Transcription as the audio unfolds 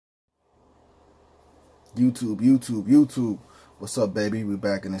YouTube. What's up, baby? We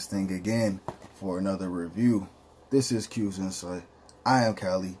back in this thing again for another review. This is Q's Insight. I am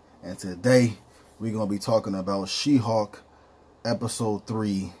Cali, and today we're going to be talking about She-Hulk Episode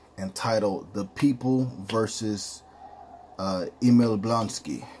 3, entitled The People versus Emil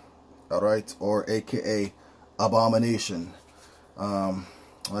Blonsky. Alright, or aka Abomination.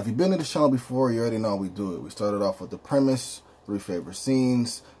 If you've been to the channel before, you already know how we do it. We started off with the premise, 3 favorite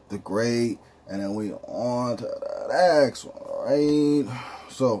scenes, the grade, and then we on to the next one, right?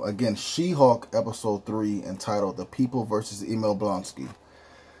 So again, She-Hulk Episode 3, entitled The People versus Emil Blonsky.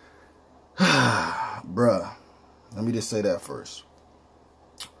 Bruh, let me just say that first.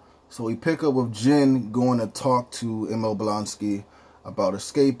 So we pick up with Jen going to talk to Emil Blonsky about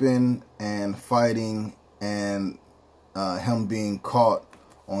escaping and fighting, and him being caught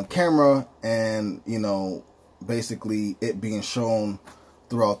on camera, and, you know, basically it being shown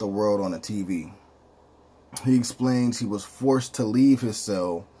throughout the world on the TV. He explains he was forced to leave his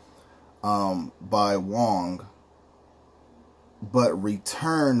cell by Wong, but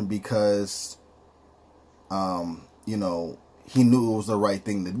returned because, you know, he knew it was the right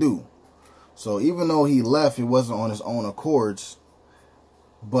thing to do. So even though he left, it wasn't on his own accords,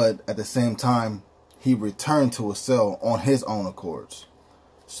 but at the same time, he returned to a cell on his own accords.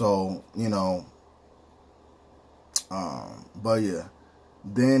 So, you know, but yeah.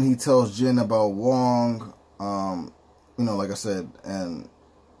 Then he tells Jen about Wong, you know, like I said, and,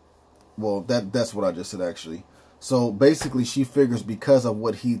 well, that's what I just said, actually. So basically, she figures because of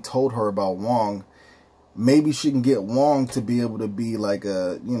what he told her about Wong, maybe she can get Wong to be able to be like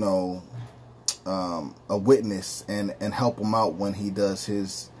a, you know, a witness and help him out when he does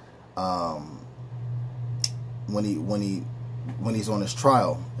his, when he's on his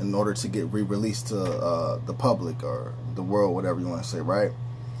trial, in order to get re-released to the public or the world, whatever you want to say, right?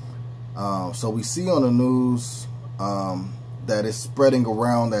 So we see on the news that it's spreading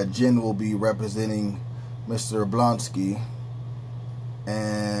around that Jen will be representing Mr. Blonsky,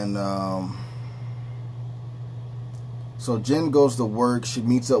 and so Jen goes to work. She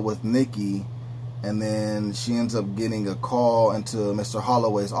meets up with Nikki, and then she ends up getting a call into Mr.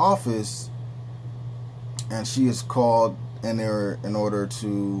 Holloway's office, and she is called in there in order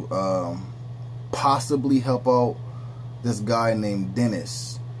to possibly help out this guy named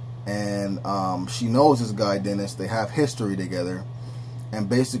Dennis. And she knows this guy Dennis. They have history together, and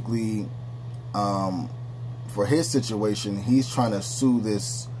basically for his situation, he's trying to sue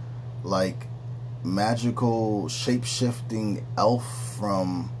this like magical shape-shifting elf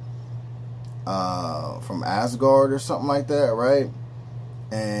from Asgard or something like that, right?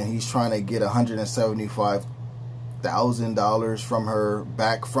 And he's trying to get $175,000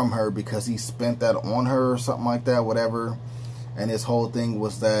 back from her because he spent that on her or something like that, whatever. And his whole thing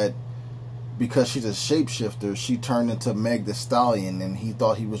was that because she's a shapeshifter, she turned into Meg the Stallion, and he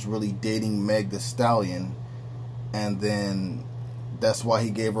thought he was really dating Meg the Stallion, and then that's why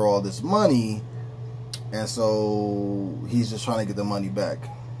he gave her all this money, and so he's just trying to get the money back.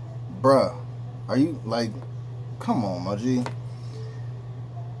 Bruh, are you, like, come on, my G.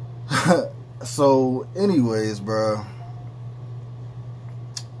 So anyways, bruh,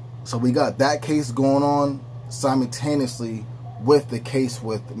 so we got that case going on simultaneously with the case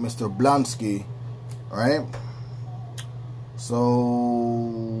with Mr. Blonsky, right? So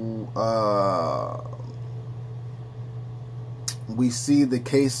we see the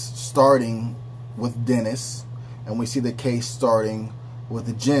case starting with Dennis, and we see the case starting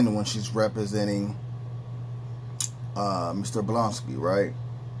with Jen when she's representing Mr. Blonsky, right?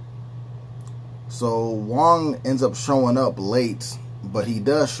 So Wong ends up showing up late, but he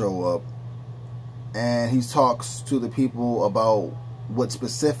does show up, and he talks to the people about what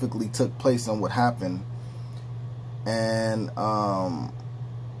specifically took place and what happened. And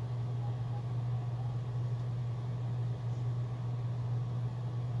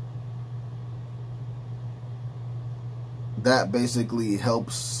that basically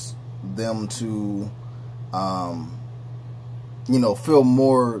helps them to you know, feel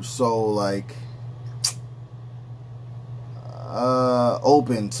more so like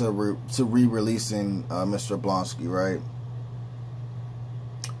open to re-releasing Mr. Blonsky, right?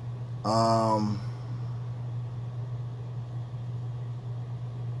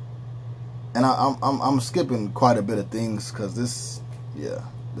 And I'm skipping quite a bit of things because this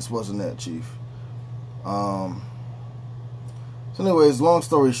wasn't it, Chief. So anyways, long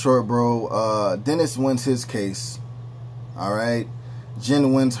story short, bro, Dennis wins his case. All right,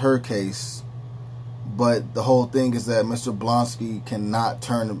 Jen wins her case. But the whole thing is that Mr. Blonsky cannot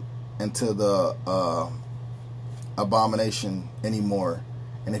turn into the Abomination anymore.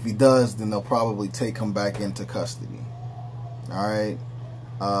 And if he does, then they'll probably take him back into custody. Alright.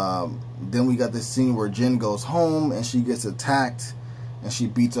 Then we got this scene where Jen goes home and she gets attacked. And she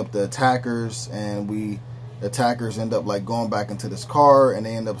beats up the attackers. And the attackers end up like going back into this car. And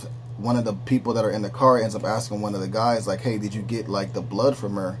they end up, one of the people that are in the car ends up asking one of the guys like, hey, did you get like the blood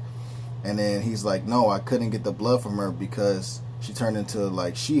from her? And then he's like, no, I couldn't get the blood from her because she turned into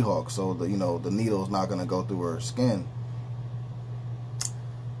like She-Hulk. So the, you know, the needle's not going to go through her skin.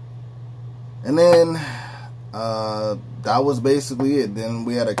 And then that was basically it. Then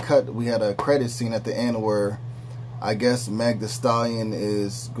we had a credit scene at the end where I guess Meg Thee Stallion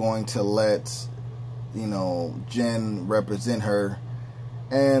is going to let, you know, Jen represent her.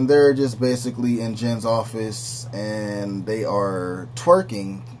 And they're just basically in Jen's office and they are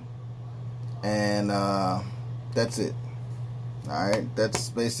twerking. And that's it. Alright, that's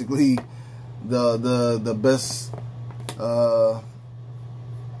basically the best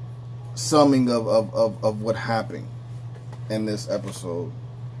summing of what happened in this episode.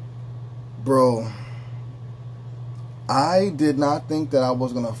 Bro, I did not think that I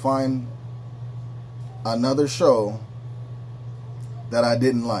was gonna find another show that I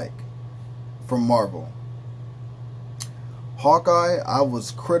didn't like from Marvel. Hawkeye, I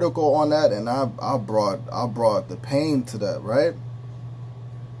was critical on that, and I brought the pain to that, right?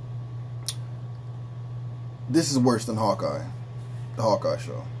 This is worse than Hawkeye, the Hawkeye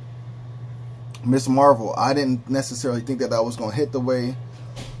show. Miss Marvel, I didn't necessarily think that was going to hit the way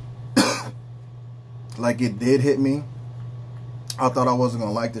like it did hit me. I thought I wasn't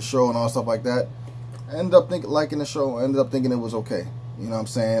going to like the show and all stuff like that. I ended up liking the show. I ended up thinking it was okay. You know what I'm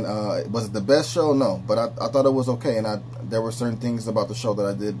saying? Was it the best show? No. But I thought it was okay. And there were certain things about the show that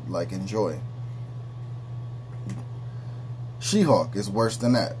I did like enjoy. She-Hulk is worse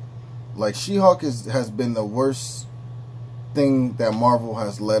than that. Like, She-Hulk has been the worst thing that Marvel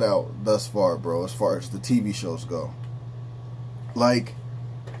has let out thus far, bro, as far as the TV shows go. Like,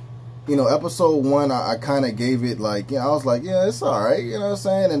 you know, episode 1, I kind of gave it like, I was like, yeah, it's alright, you know what I'm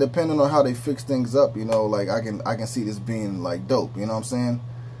saying? And depending on how they fix things up, you know, like, I can see this being like dope, you know what I'm saying?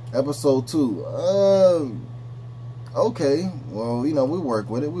 Episode 2, okay, well, you know, we work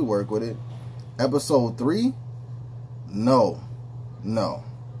with it. Episode 3, no, bro,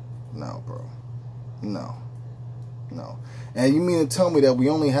 no. And you mean to tell me that we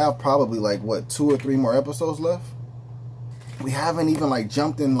only have probably like, what, 2 or 3 more episodes left? We haven't even like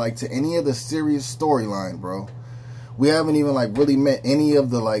jumped in like to any of the serious storyline, bro. We haven't even like really met any of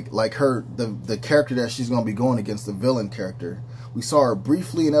the like her, the character that she's going to be going against, the villain character. We saw her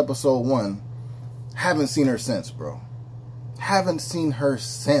briefly in episode 1. Haven't seen her since, bro.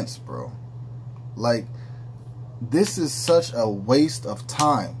 Like, this is such a waste of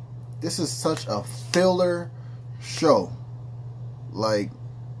time. This is such a filler show. Like,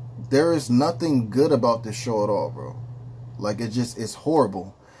 there is nothing good about this show at all, bro. Like, it's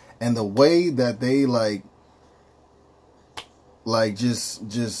horrible. And the way that they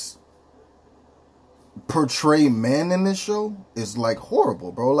just portray men in this show is like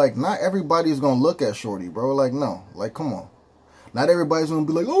horrible, bro. Like, not everybody's gonna look at Shorty, bro. Like, no, like, come on. Not everybody's gonna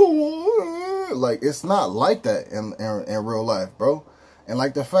be like, oh, like, it's not like that in real life, bro. And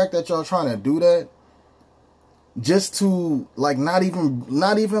like the fact that y'all trying to do that just to like not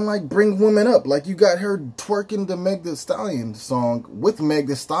even like bring women up. Like, you got her twerking the Meg Thee Stallion song with Meg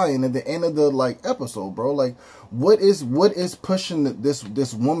Thee Stallion at the end of the like episode, bro. Like, what is pushing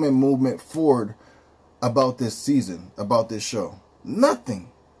this woman movement forward about this season, about this show?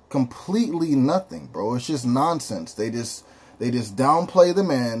 Nothing. Completely nothing, bro. It's just nonsense. They just downplay the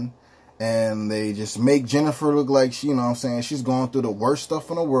man, and they just make Jennifer look like she, you know what I'm saying, she's going through the worst stuff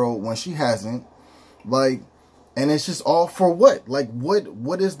in the world when she hasn't. Like, and it's just all for what? Like,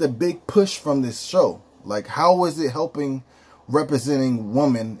 what is the big push from this show? Like, how is it helping representing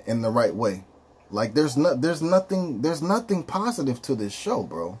women in the right way? Like, there's nothing positive to this show,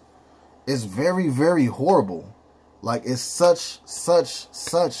 bro. It's very, very horrible. Like, it's such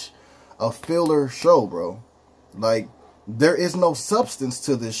a filler show, bro. Like, there is no substance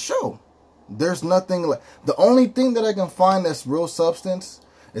to this show. There's nothing like, the only thing that I can find that's real substance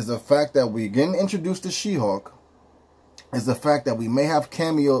is the fact that we're getting introduced to She-Hulk. Is the fact that we may have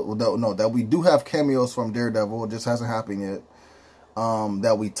that we do have cameos from Daredevil. It just hasn't happened yet.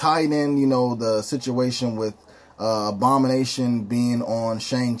 That we tied in, you know, the situation with Abomination being on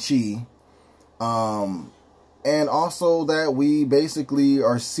Shang-Chi. And also that we basically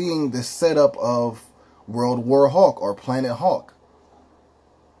are seeing the setup of World War Hulk or Planet Hulk.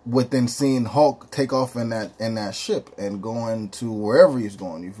 Within seeing Hulk take off in that ship and going to wherever he's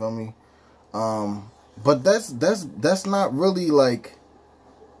going, you feel me? But that's not really like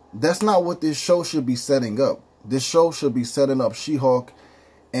That's not what this show should be setting up. This show should be setting up She-Hulk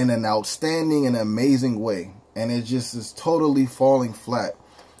in an outstanding and amazing way. And it just is totally falling flat.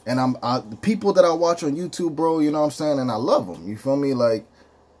 And the people that I watch on YouTube, bro, you know what I'm saying? And I love them. You feel me? Like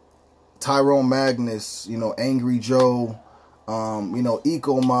Tyrone Magnus, you know, Angry Joe, you know,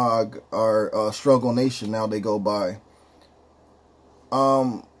 Ecomog, or Struggle Nation, now they go by.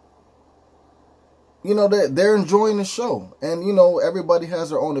 You know, they're enjoying the show. And, you know, everybody has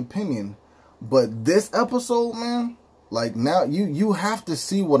their own opinion. But this episode, man, like now you have to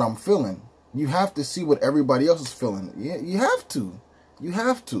see what I'm feeling. You have to see what everybody else is feeling. You have to. You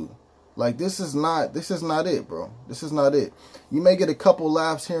have to. Like, this is not it, bro. This is not it. You may get a couple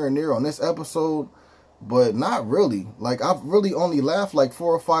laughs here and there on this episode, but not really. Like, I've really only laughed like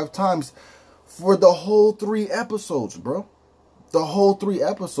 4 or 5 times for the whole 3 episodes, bro. The whole 3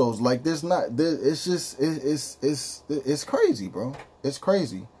 episodes. Like, it's just, it's crazy, bro. It's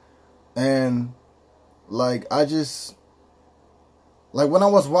crazy. And, like, when I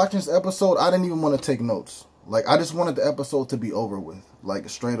was watching this episode, I didn't even want to take notes. Like, I just wanted the episode to be over with. Like,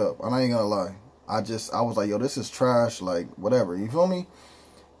 straight up. I'm not even gonna lie. I was like, yo, this is trash. Like, whatever. You feel me?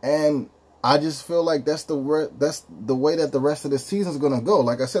 And I just feel like that's the way that the rest of the season is gonna go.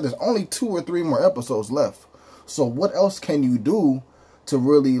 Like I said, there's only 2 or 3 more episodes left. So what else can you do to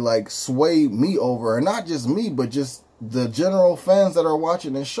really, like, sway me over? And not just me, but just the general fans that are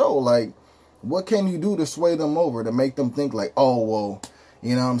watching this show. Like, what can you do to sway them over, to make them think like, oh, well,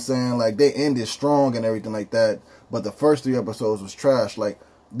 you know what I'm saying? Like, they ended strong and everything like that, but the first 3 episodes was trash. Like,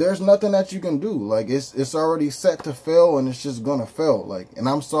 there's nothing that you can do. Like, it's already set to fail, and it's just gonna fail. Like, and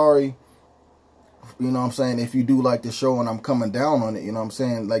I'm sorry, you know what I'm saying, if you do like the show and I'm coming down on it, you know what I'm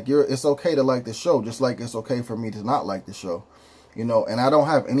saying? Like, it's okay to like the show, just like it's okay for me to not like the show. You know, and I don't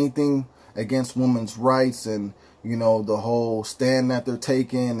have anything against women's rights and, you know, the whole stand that they're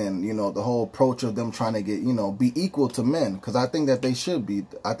taking, and, you know, the whole approach of them trying to get, you know, be equal to men. Because I think that they should be.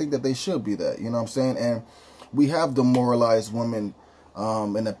 I think that they should be that. You know what I'm saying? And we have demoralized women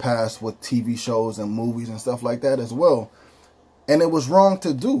in the past with TV shows and movies and stuff like that as well. And it was wrong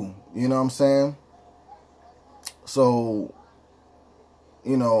to do. You know what I'm saying? So,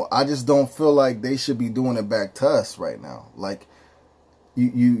 you know, I just don't feel like they should be doing it back to us right now. Like,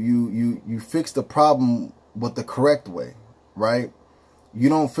 you fix the problem with the correct way, right? You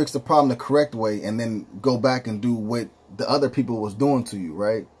don't fix the problem the correct way and then go back and do what the other people was doing to you,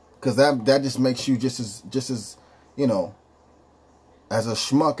 right? Because that just makes you just as you know, as a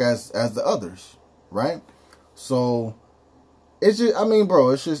schmuck as the others, right? So it's just, I mean,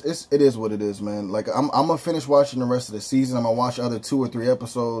 bro, it is what it is, man. Like, I'm gonna finish watching the rest of the season. I'm gonna watch other 2 or 3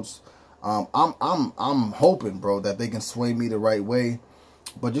 episodes. I'm hoping, bro, that they can sway me the right way.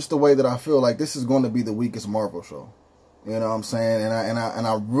 But just the way that I feel, like, this is going to be the weakest Marvel show. You know what I'm saying? And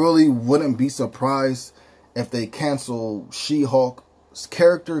I really wouldn't be surprised if they cancel She-Hulk's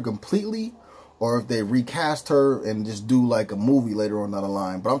character completely, or if they recast her and just do like a movie later on down the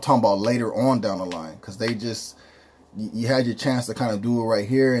line. But I'm talking about later on down the line, because they just, you had your chance to kind of do it right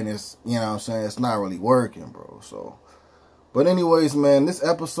here, and it's, you know what I'm saying, it's not really working, bro. So, but anyways, man, this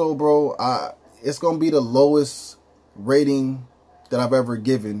episode, bro, it's going to be the lowest rating that I've ever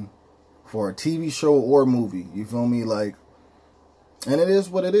given for a TV show or movie. You feel me? Like, and it is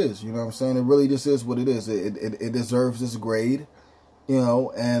what it is. You know what I'm saying? It really just is what it is. It deserves this grade, you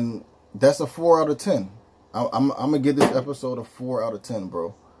know, and that's a 4 out of 10. I'm going to give this episode a 4 out of 10,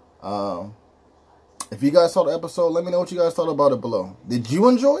 bro. If you guys saw the episode, let me know what you guys thought about it below. Did you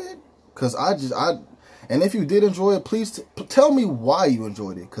enjoy it? Because and if you did enjoy it, please tell me why you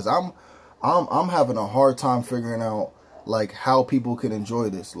enjoyed it. Because I'm having a hard time figuring out, like, how people can enjoy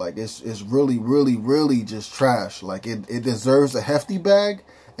this. Like, it's really, really, really just trash. Like, it deserves a hefty bag,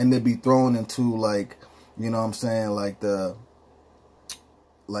 and to be thrown into, like, you know what I'm saying, like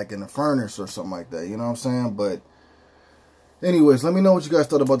in the furnace or something like that. You know what I'm saying? But anyways, let me know what you guys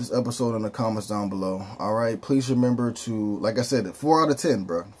thought about this episode in the comments down below. All right, please remember to, like I said, 4 out of 10,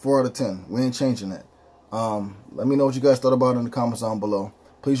 bro. 4 out of 10. We ain't changing that. Let me know what you guys thought about it in the comments down below.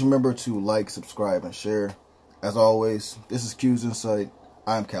 Please remember to like, subscribe, and share. As always, this is Q's Insight.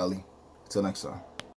 I'm Callie. Until next time.